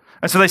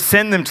 And so they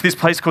send them to this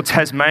place called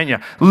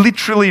Tasmania,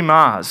 literally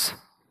Mars.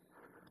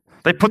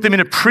 They put them in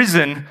a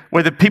prison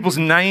where the people's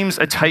names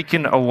are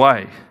taken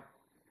away,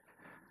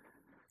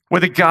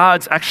 where the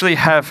guards actually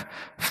have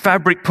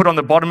fabric put on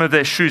the bottom of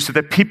their shoes so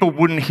that people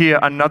wouldn't hear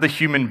another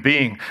human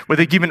being, where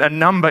they're given a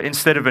number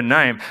instead of a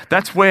name.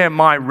 That's where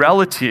my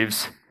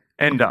relatives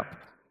end up.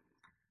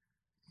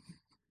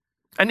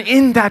 And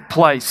in that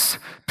place,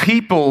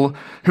 people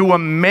who were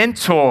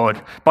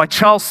mentored by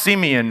Charles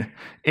Simeon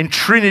in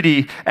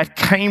Trinity at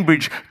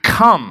Cambridge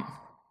come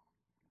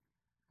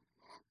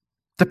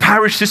The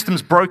parish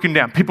system's broken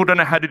down. People don't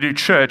know how to do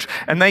church,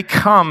 and they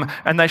come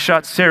and they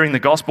start sharing the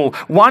gospel.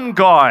 One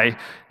guy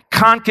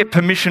can't get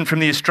permission from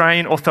the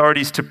Australian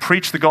authorities to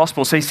preach the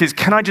gospel, so he says,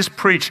 "Can I just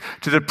preach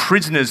to the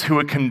prisoners who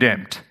are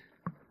condemned?"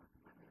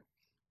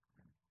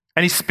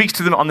 And he speaks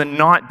to them on the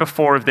night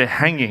before of their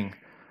hanging.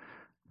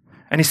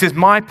 And he says,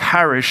 "My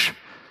parish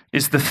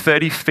is the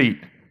 30 feet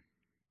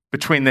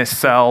between their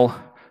cell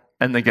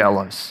and the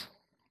gallows."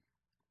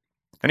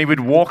 And he would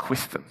walk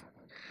with them,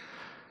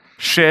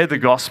 share the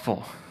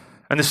gospel.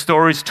 And the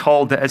story is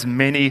told that as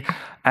many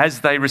as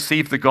they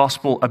received the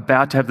gospel,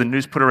 about to have the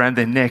noose put around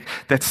their neck,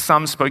 that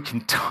some spoke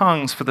in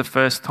tongues for the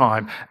first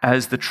time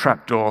as the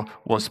trapdoor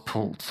was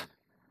pulled.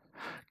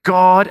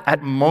 God,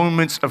 at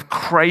moments of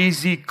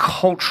crazy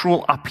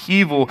cultural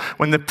upheaval,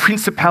 when the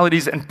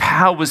principalities and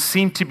powers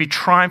seem to be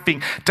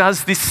triumphing,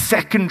 does this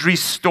secondary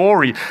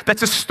story.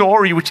 That's a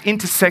story which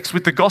intersects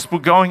with the gospel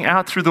going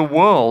out through the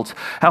world.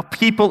 How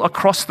people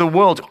across the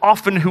world,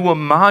 often who were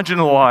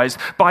marginalized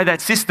by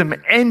that system,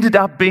 ended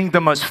up being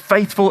the most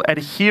faithful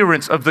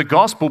adherents of the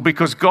gospel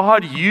because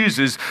God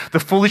uses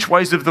the foolish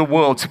ways of the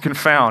world to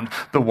confound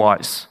the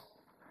wise.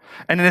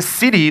 And in a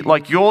city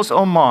like yours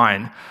or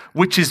mine,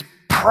 which is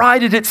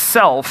prided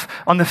itself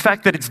on the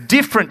fact that it's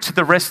different to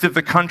the rest of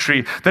the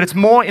country, that it's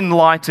more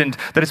enlightened,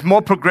 that it's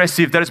more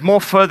progressive, that it's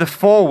more further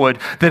forward,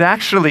 that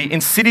actually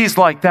in cities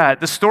like that,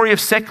 the story of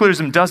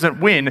secularism doesn't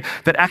win,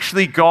 that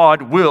actually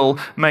God will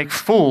make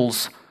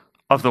fools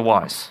of the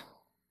wise.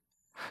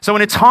 So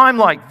in a time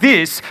like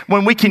this,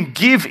 when we can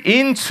give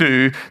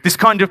into this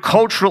kind of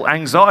cultural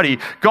anxiety,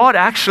 God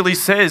actually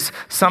says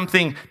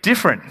something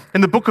different.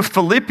 In the book of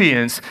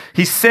Philippians,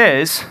 he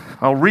says,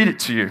 I'll read it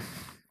to you.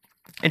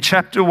 In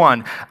chapter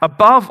 1,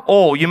 "Above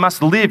all, you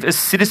must live as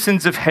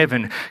citizens of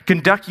heaven,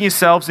 conducting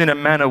yourselves in a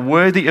manner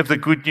worthy of the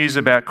good news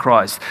about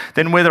Christ.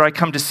 Then whether I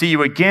come to see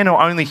you again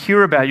or only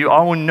hear about you,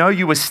 I will know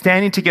you are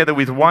standing together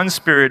with one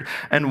spirit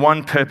and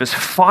one purpose,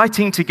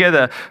 fighting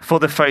together for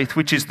the faith,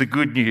 which is the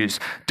good news.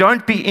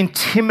 Don't be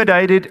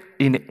intimidated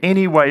in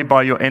any way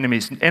by your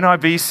enemies."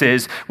 NIV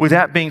says,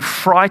 "without being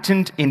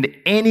frightened in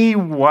any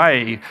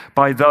way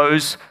by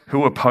those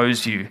who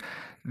oppose you.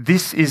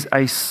 This is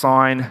a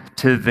sign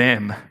to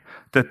them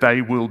that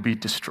they will be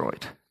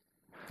destroyed."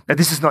 Now,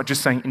 this is not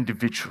just saying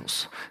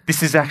individuals.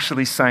 This is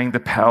actually saying the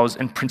powers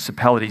and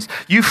principalities.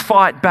 You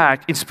fight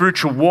back in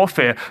spiritual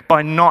warfare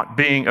by not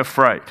being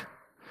afraid.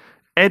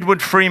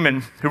 Edward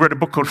Freeman, who wrote a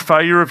book called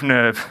Failure of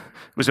Nerve,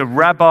 was a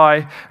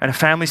rabbi and a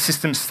family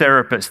systems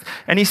therapist.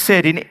 And he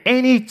said, in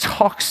any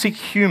toxic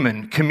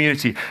human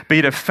community, be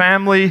it a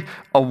family,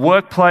 a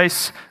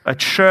workplace, a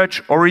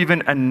church, or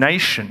even a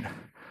nation,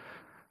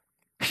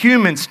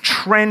 humans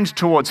trend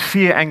towards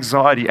fear,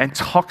 anxiety, and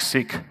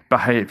toxic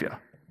behavior.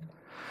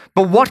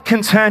 But what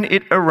can turn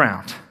it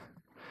around?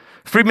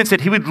 Friedman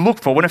said he would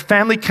look for, when a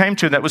family came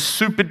to him that was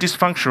super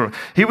dysfunctional,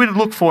 he would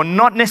look for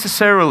not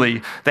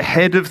necessarily the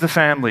head of the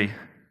family,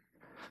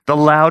 the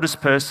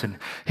loudest person.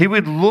 He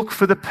would look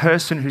for the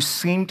person who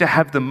seemed to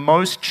have the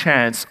most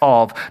chance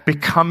of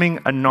becoming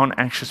a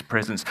non-anxious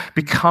presence,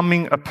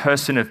 becoming a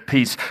person of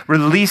peace.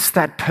 Release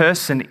that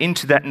person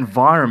into that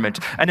environment.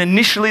 And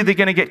initially they're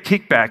going to get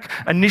kickback.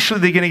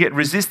 Initially they're going to get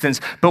resistance.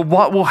 But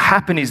what will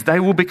happen is they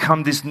will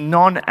become this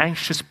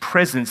non-anxious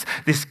presence,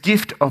 this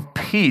gift of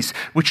peace,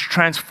 which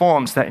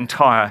transforms that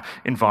entire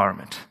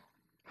environment.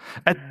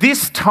 At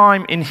this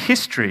time in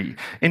history,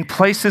 in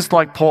places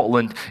like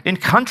Portland, in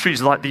countries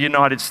like the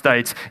United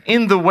States,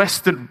 in the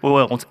Western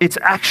world, it's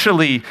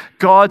actually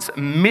God's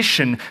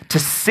mission to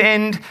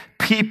send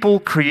people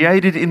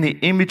created in the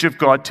image of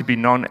God to be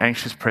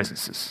non-anxious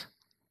presences.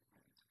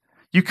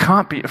 You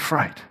can't be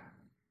afraid.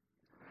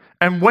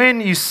 And when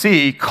you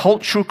see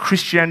cultural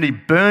Christianity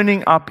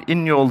burning up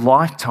in your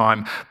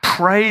lifetime,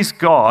 praise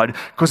God,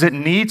 because it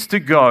needs to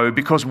go,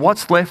 because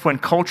what's left when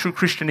cultural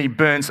Christianity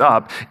burns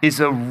up is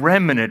a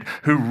remnant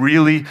who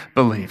really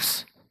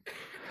believes.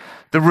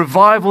 The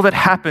revival that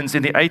happens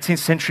in the 18th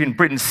century in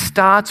Britain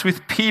starts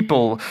with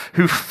people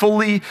who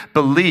fully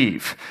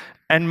believe.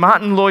 And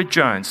Martin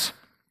Lloyd-Jones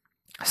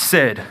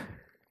said,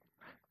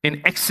 in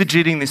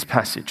exegeting this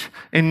passage,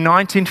 in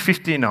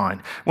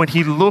 1959, when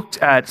he looked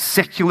at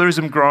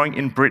secularism growing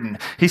in Britain,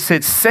 he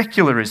said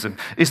secularism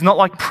is not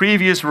like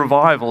previous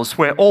revivals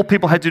where all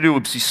people had to do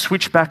was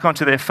switch back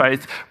onto their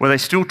faith, where they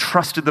still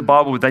trusted the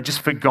Bible, but they'd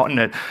just forgotten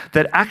it.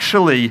 That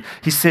actually,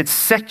 he said,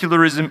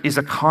 secularism is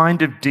a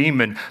kind of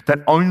demon that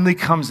only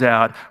comes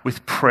out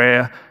with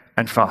prayer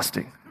and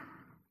fasting.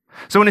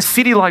 So in a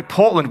city like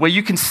Portland, where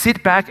you can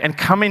sit back and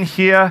come in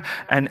here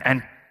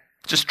and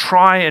just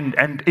try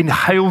and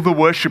inhale the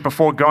worship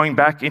before going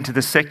back into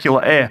the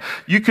secular air,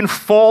 you can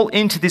fall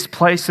into this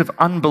place of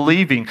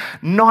unbelieving,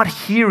 not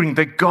hearing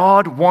that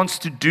God wants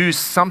to do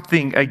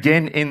something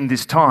again in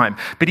this time.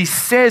 But he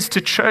says to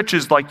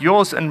churches like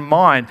yours and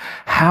mine,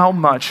 how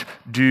much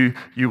do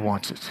you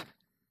want it?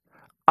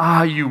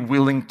 Are you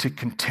willing to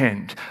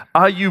contend?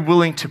 Are you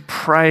willing to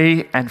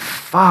pray and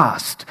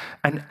fast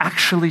and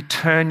actually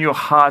turn your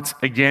hearts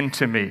again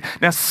to me?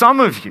 Now, some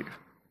of you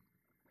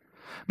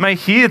may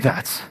hear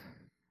that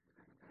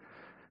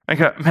and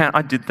go, man,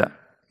 I did that.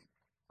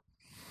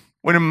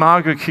 when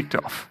Imago kicked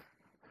off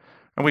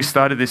and we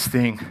started this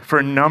thing for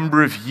a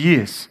number of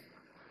years,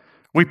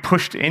 we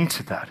pushed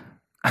into that.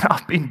 And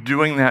I've been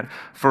doing that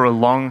for a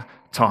long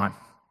time.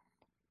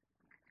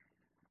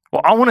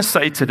 Well, I want to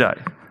say today,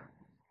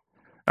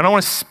 and I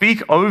want to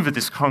speak over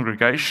this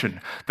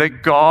congregation,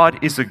 that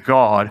God is a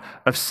God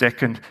of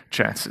second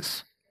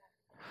chances.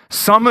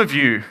 Some of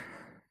you,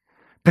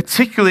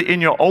 particularly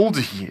in your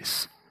older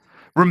years,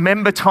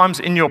 remember times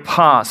in your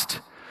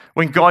past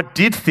when God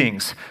did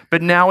things,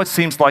 but now it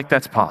seems like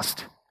that's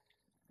past.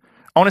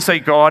 I want to say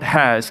God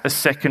has a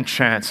second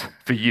chance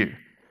for you.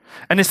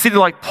 And in a city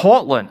like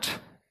Portland,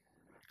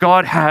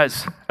 God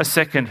has a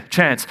second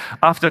chance.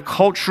 After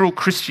cultural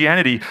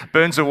Christianity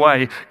burns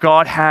away,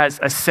 God has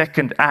a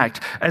second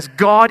act. As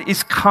God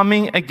is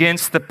coming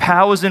against the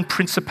powers and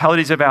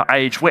principalities of our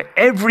age, where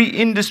every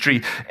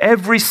industry,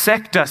 every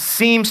sector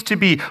seems to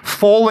be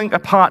falling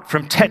apart,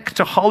 from tech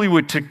to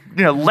Hollywood to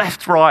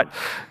left, right,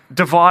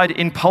 divide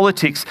in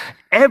politics,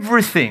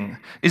 everything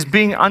is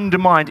being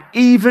undermined,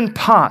 even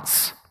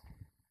parts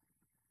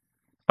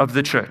of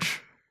the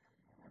church,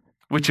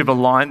 which have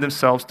aligned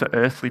themselves to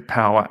earthly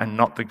power and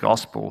not the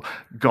gospel.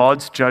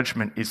 God's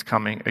judgment is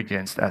coming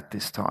against at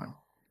this time.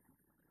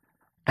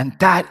 And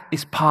that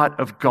is part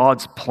of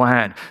God's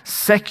plan.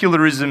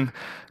 Secularism,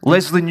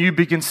 Leslie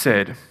Newbigin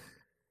said,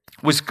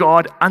 was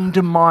God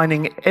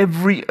undermining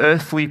every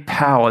earthly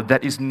power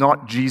that is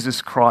not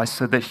Jesus Christ,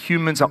 so that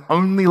humans are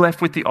only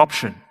left with the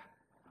option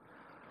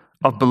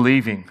of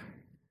believing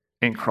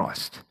in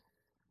Christ.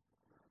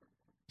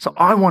 So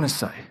I want to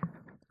say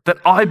that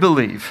I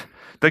believe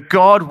that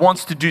God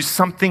wants to do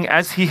something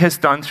as he has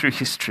done through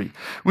history,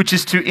 which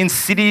is to, in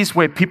cities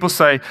where people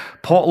say,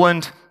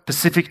 Portland,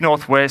 Pacific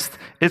Northwest,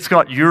 it's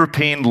got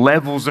European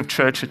levels of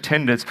church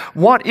attendance.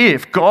 What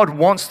if God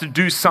wants to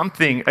do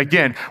something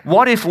again?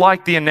 What if,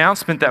 like the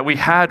announcement that we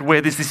had,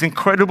 where there's this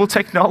incredible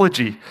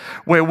technology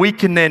where we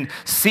can then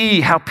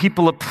see how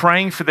people are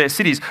praying for their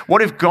cities?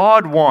 What if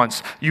God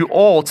wants you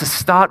all to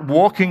start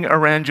walking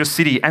around your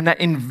city, and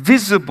that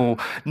invisible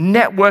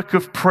network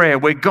of prayer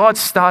where God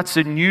starts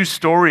a new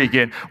story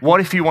again? What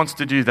if he wants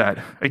to do that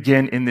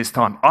again in this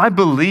time? I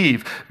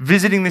believe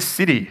visiting this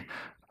city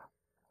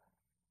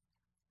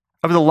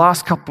over the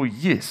last couple of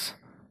years,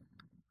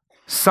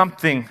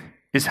 something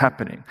is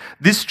happening.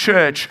 This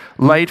church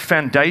laid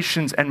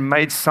foundations and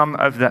made some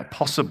of that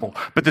possible,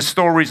 but the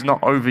story's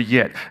not over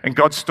yet. And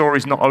God's story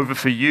is not over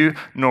for you,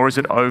 nor is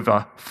it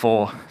over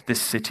for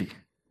this city.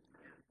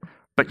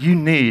 But you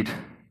need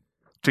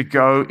to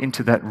go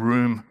into that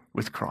room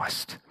with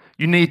Christ.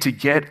 You need to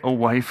get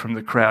away from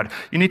the crowd.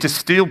 You need to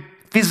still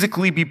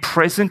physically be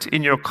present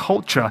in your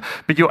culture,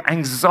 but your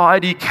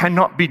anxiety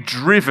cannot be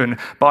driven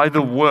by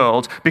the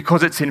world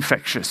because it's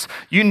infectious.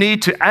 You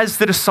need to, as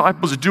the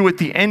disciples do at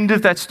the end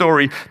of that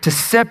story, to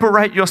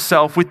separate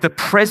yourself with the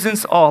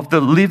presence of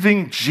the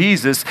living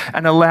Jesus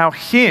and allow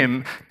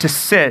him to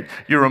set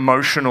your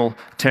emotional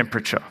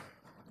temperature.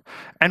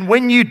 And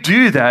when you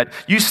do that,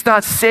 you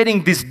start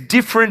setting this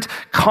different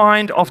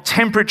kind of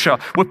temperature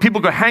where people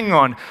go, hang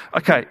on,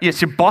 okay,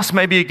 yes, your boss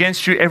may be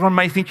against you, everyone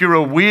may think you're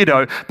a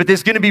weirdo, but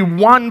there's going to be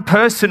one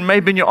person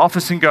maybe in your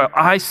office and go,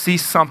 I see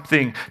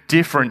something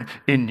different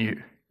in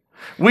you.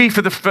 We,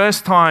 for the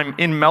first time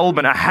in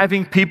Melbourne, are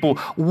having people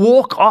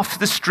walk off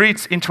the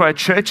streets into our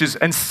churches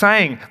and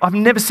saying, I've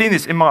never seen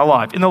this in my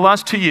life, in the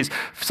last 2 years,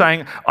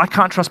 saying, I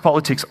can't trust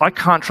politics, I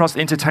can't trust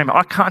entertainment,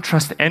 I can't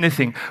trust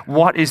anything.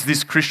 What is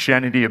this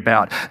Christianity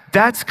about?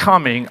 That's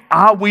coming.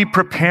 Are we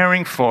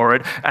preparing for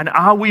it? And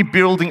are we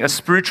building a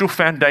spiritual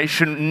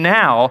foundation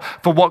now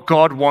for what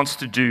God wants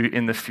to do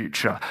in the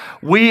future?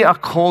 We are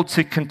called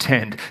to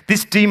contend.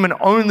 This demon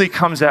only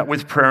comes out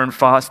with prayer and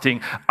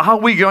fasting. Are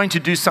we going to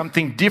do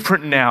something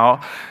different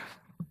now?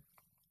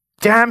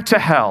 Damn to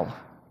hell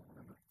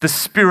the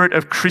spirit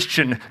of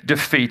Christian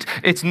defeat.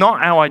 It's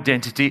not our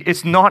identity.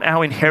 It's not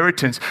our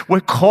inheritance.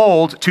 We're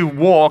called to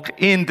walk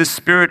in the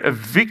spirit of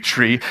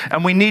victory,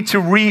 and we need to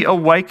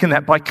reawaken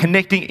that by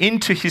connecting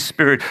into his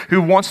spirit,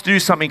 who wants to do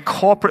something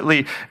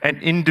corporately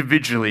and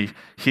individually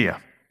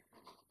here.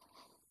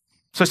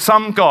 So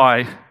some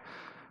guy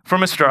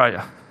from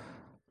Australia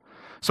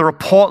saw a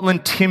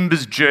Portland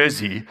Timbers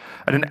jersey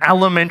at an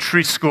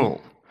elementary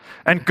school,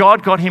 and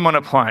God got him on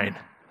a plane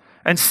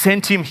and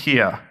sent him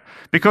here,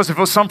 because if it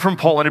was some from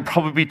Portland, it'd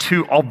probably be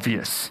too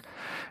obvious.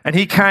 And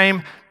he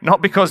came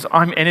not because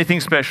I'm anything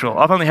special.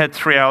 I've only had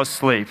 3 hours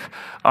sleep.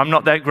 I'm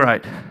not that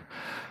great.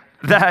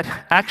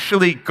 That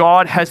actually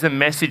God has a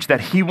message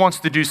that he wants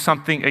to do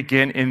something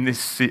again in this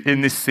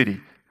city.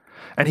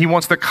 And he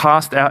wants to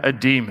cast out a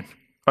demon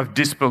of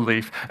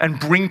disbelief and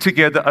bring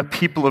together a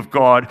people of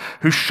God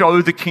who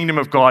show the kingdom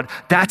of God.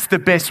 That's the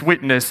best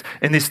witness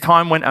in this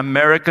time when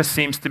America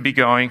seems to be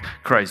going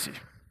crazy.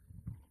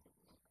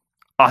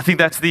 I think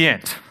that's the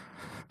end.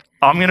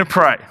 I'm going to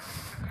pray.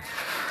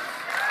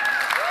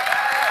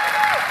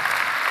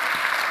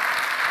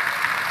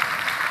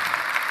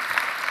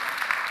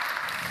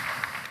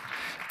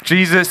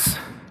 Jesus,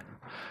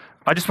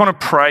 I just want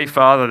to pray,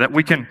 Father, that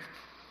we can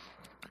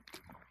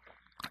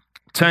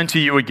turn to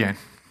you again.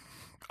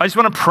 I just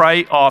want to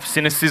pray off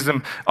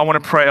cynicism. I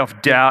want to pray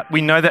off doubt.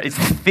 We know that it's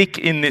thick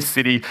in this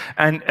city,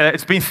 and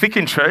it's been thick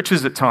in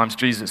churches at times,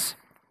 Jesus.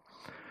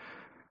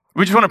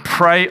 We just want to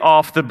pray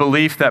off the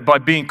belief that by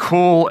being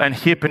cool and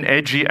hip and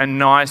edgy and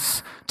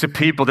nice to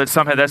people, that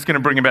somehow that's going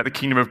to bring about the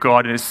kingdom of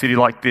God in a city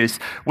like this.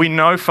 We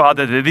know,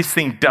 Father, that this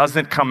thing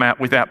doesn't come out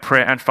without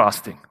prayer and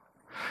fasting.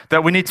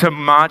 That we need to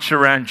march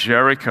around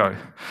Jericho.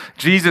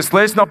 Jesus,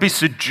 let's not be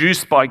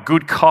seduced by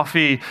good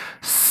coffee,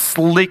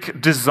 slick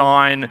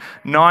design,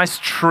 nice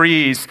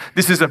trees.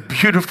 This is a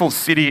beautiful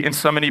city in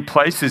so many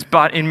places,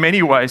 but in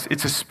many ways,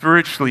 it's a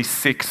spiritually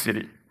sick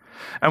city.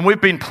 And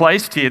we've been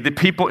placed here, the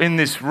people in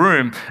this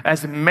room,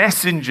 as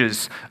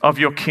messengers of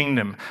your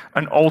kingdom,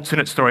 an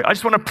alternate story. I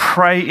just want to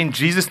pray in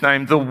Jesus'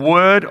 name the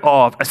word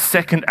of a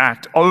second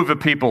act over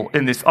people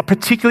in this,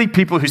 particularly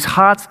people whose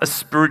hearts are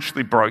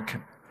spiritually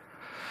broken.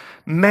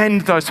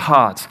 Mend those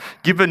hearts.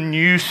 Give a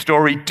new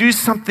story. Do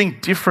something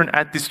different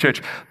at this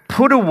church.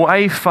 Put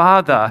away,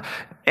 Father,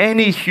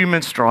 any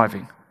human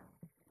striving.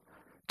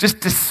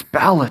 Just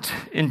dispel it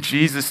in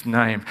Jesus'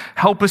 name.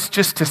 Help us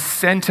just to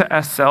center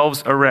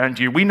ourselves around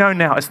you. We know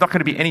now it's not going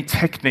to be any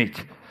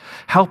technique.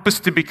 Help us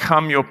to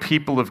become your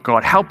people of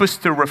God. Help us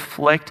to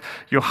reflect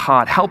your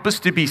heart. Help us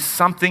to be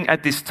something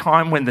at this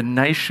time when the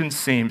nation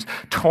seems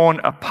torn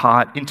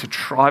apart into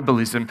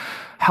tribalism.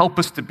 Help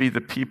us to be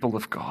the people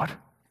of God.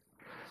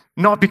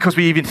 Not because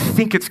we even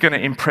think it's going to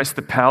impress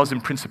the powers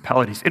and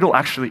principalities. It'll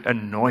actually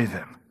annoy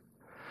them.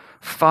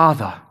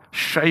 Father,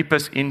 shape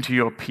us into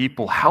your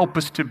people. Help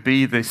us to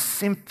be the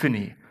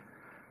symphony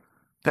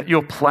that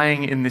you're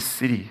playing in this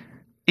city.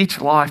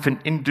 Each life an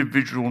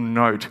individual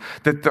note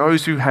that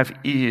those who have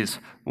ears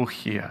will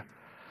hear.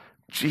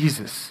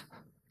 Jesus,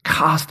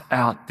 cast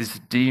out this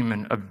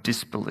demon of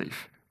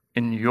disbelief.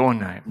 In your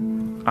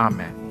name,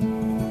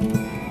 amen.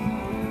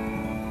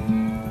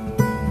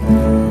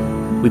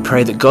 We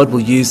pray that God will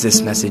use this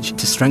message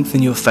to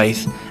strengthen your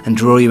faith and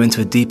draw you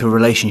into a deeper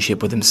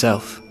relationship with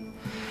himself.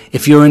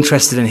 If you're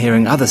interested in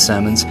hearing other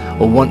sermons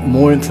or want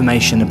more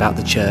information about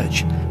the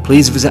church,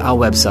 please visit our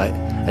website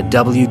at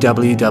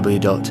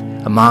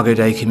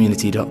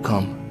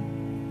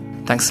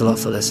www.imagodaycommunity.com. Thanks a lot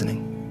for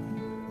listening.